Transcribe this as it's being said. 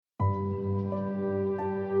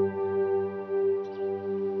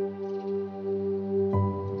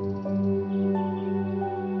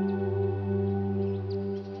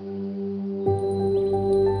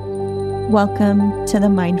Welcome to The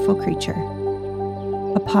Mindful Creature,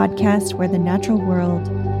 a podcast where the natural world,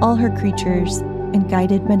 all her creatures, and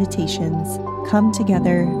guided meditations come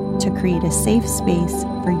together to create a safe space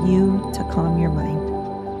for you to calm your mind.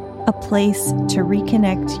 A place to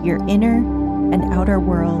reconnect your inner and outer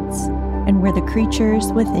worlds, and where the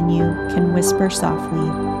creatures within you can whisper softly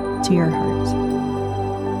to your heart.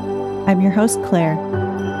 I'm your host, Claire.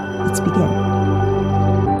 Let's begin.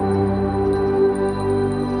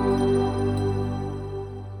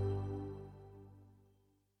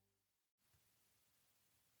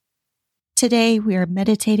 Today we are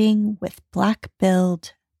meditating with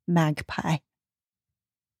black-billed magpie.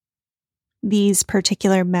 These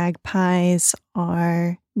particular magpies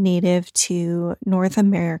are native to North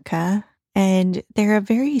America, and they're a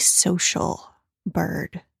very social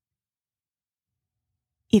bird.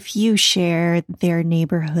 If you share their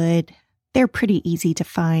neighborhood, they're pretty easy to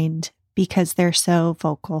find because they're so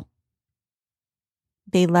vocal.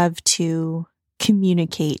 They love to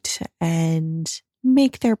communicate and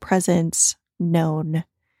make their presence known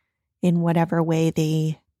in whatever way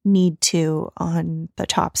they need to on the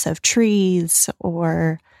tops of trees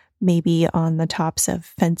or maybe on the tops of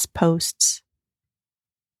fence posts.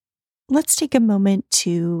 Let's take a moment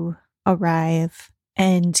to arrive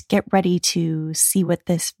and get ready to see what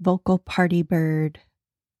this vocal party bird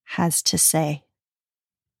has to say.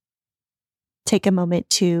 Take a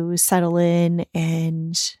moment to settle in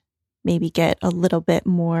and maybe get a little bit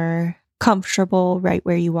more comfortable right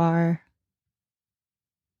where you are,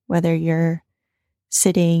 whether you're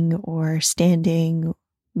sitting or standing,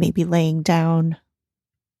 maybe laying down.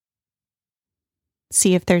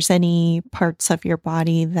 See if there's any parts of your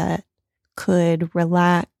body that could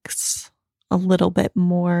relax a little bit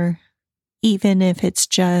more, even if it's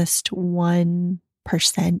just 1%.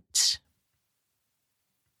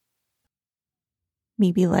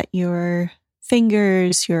 Maybe let your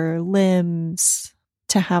fingers, your limbs,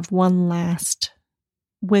 to have one last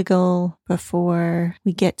wiggle before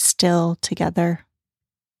we get still together.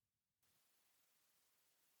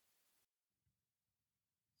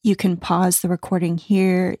 You can pause the recording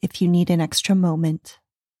here if you need an extra moment.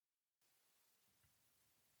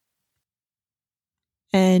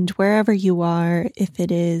 And wherever you are, if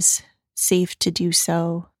it is safe to do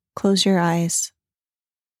so, close your eyes.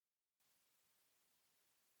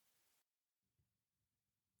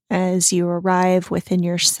 As you arrive within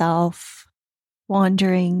yourself,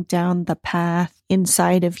 wandering down the path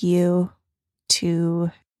inside of you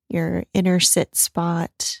to your inner sit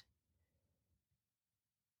spot,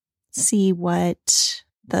 see what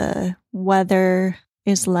the weather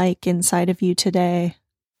is like inside of you today,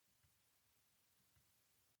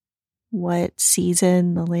 what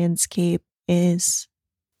season the landscape is.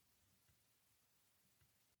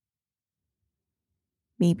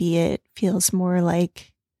 Maybe it feels more like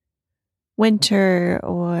winter,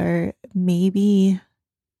 or maybe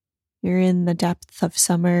you're in the depth of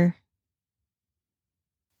summer.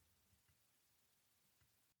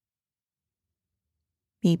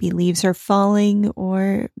 Maybe leaves are falling,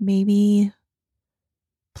 or maybe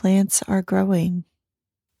plants are growing.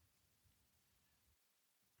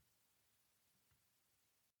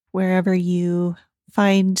 Wherever you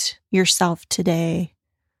find yourself today,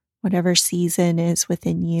 whatever season is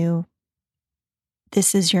within you,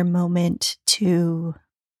 this is your moment to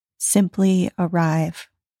simply arrive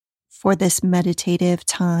for this meditative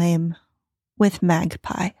time with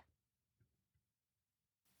Magpie.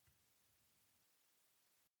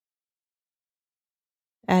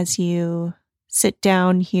 As you sit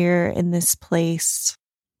down here in this place,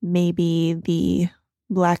 maybe the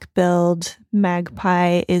black-billed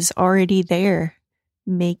magpie is already there,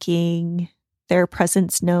 making their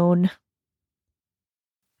presence known.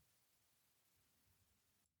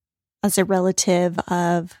 As a relative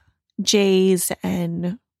of jays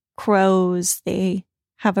and crows, they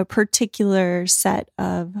have a particular set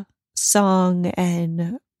of song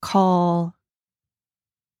and call.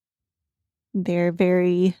 They're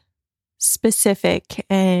very specific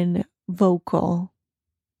and vocal.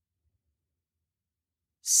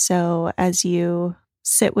 So as you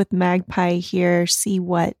sit with Magpie here, see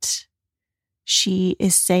what she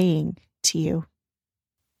is saying to you.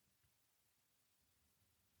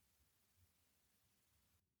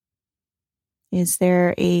 Is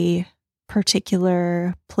there a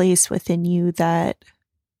particular place within you that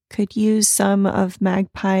could use some of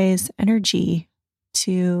Magpie's energy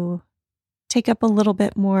to take up a little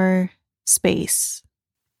bit more space,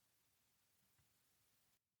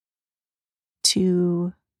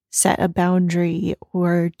 to set a boundary,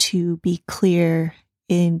 or to be clear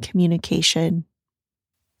in communication?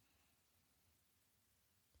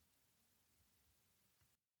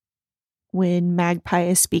 When Magpie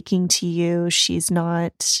is speaking to you, she's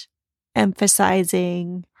not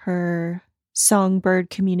emphasizing her songbird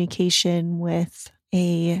communication with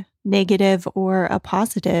a negative or a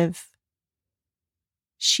positive.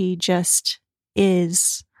 She just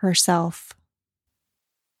is herself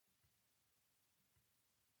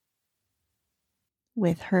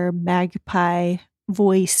with her magpie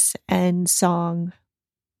voice and song.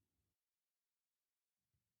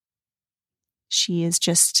 She is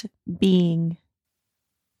just being.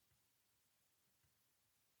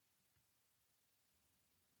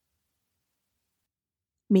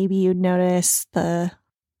 Maybe you'd notice the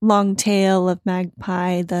long tail of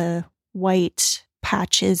Magpie, the white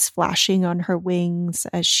patches flashing on her wings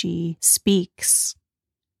as she speaks.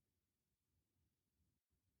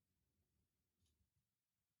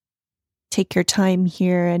 Take your time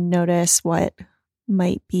here and notice what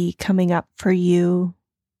might be coming up for you.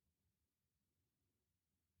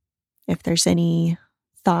 If there's any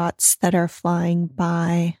thoughts that are flying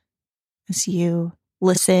by as you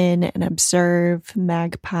listen and observe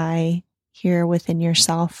Magpie here within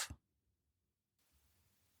yourself.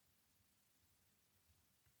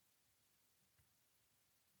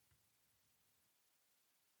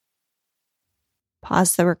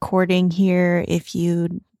 Pause the recording here if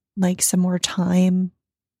you'd like some more time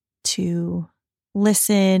to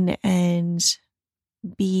listen and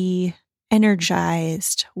be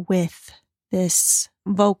energized with this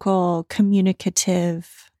vocal,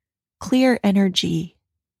 communicative, clear energy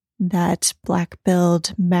that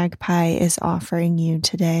black-billed magpie is offering you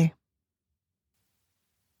today.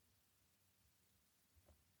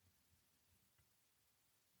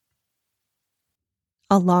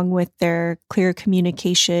 Along with their clear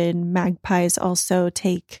communication, magpies also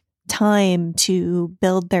take time to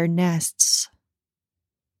build their nests,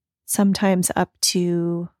 sometimes up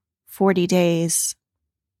to 40 days.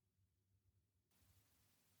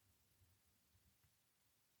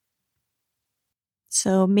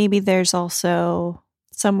 So maybe there's also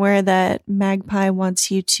somewhere that Magpie wants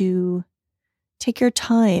you to take your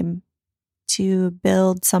time to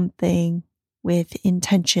build something with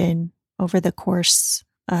intention over the course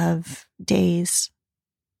of days.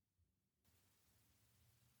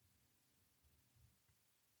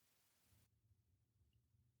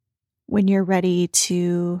 When you're ready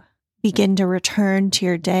to begin to return to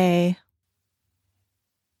your day,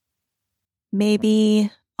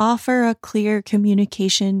 maybe offer a clear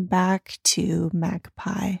communication back to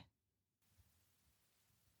Magpie.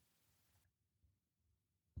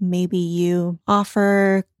 Maybe you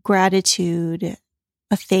offer gratitude,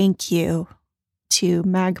 a thank you to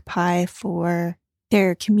Magpie for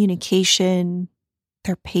their communication,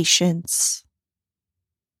 their patience,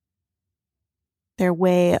 their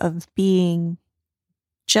way of being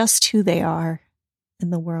just who they are in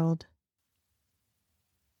the world.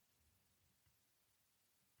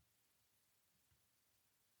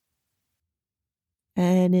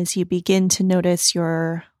 And as you begin to notice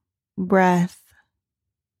your breath,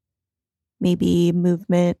 maybe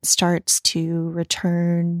movement starts to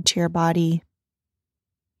return to your body.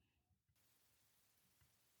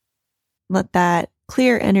 Let that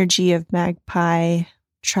clear energy of Magpie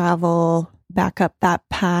travel back up that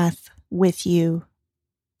path with you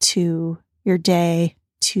to your day,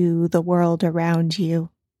 to the world around you.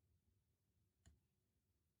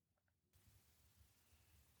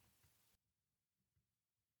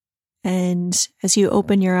 And as you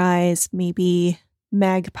open your eyes, maybe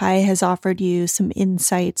Magpie has offered you some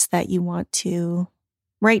insights that you want to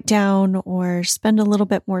write down or spend a little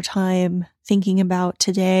bit more time thinking about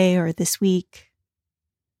today or this week.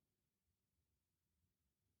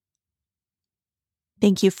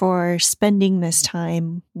 Thank you for spending this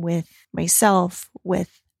time with myself,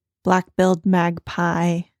 with Black-billed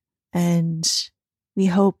Magpie, and we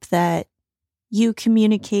hope that you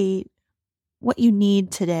communicate what you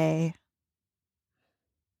need today.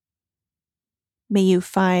 May you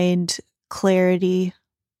find clarity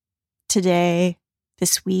today,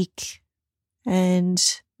 this week,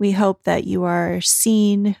 and we hope that you are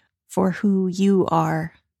seen for who you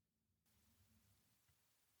are.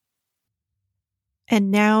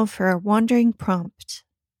 And now for a wandering prompt.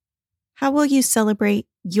 How will you celebrate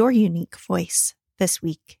your unique voice this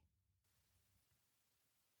week?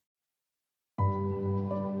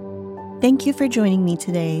 Thank you for joining me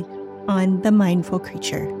today on The Mindful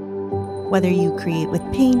Creature. Whether you create with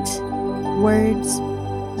paint, words,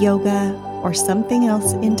 yoga, or something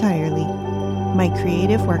else entirely, my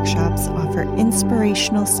creative workshops offer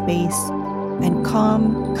inspirational space and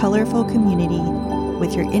calm, colorful community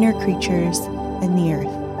with your inner creatures and the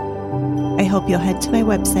earth. I hope you'll head to my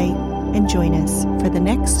website, and join us for the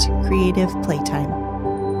next creative playtime.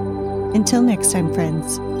 Until next time,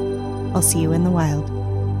 friends, I'll see you in the wild.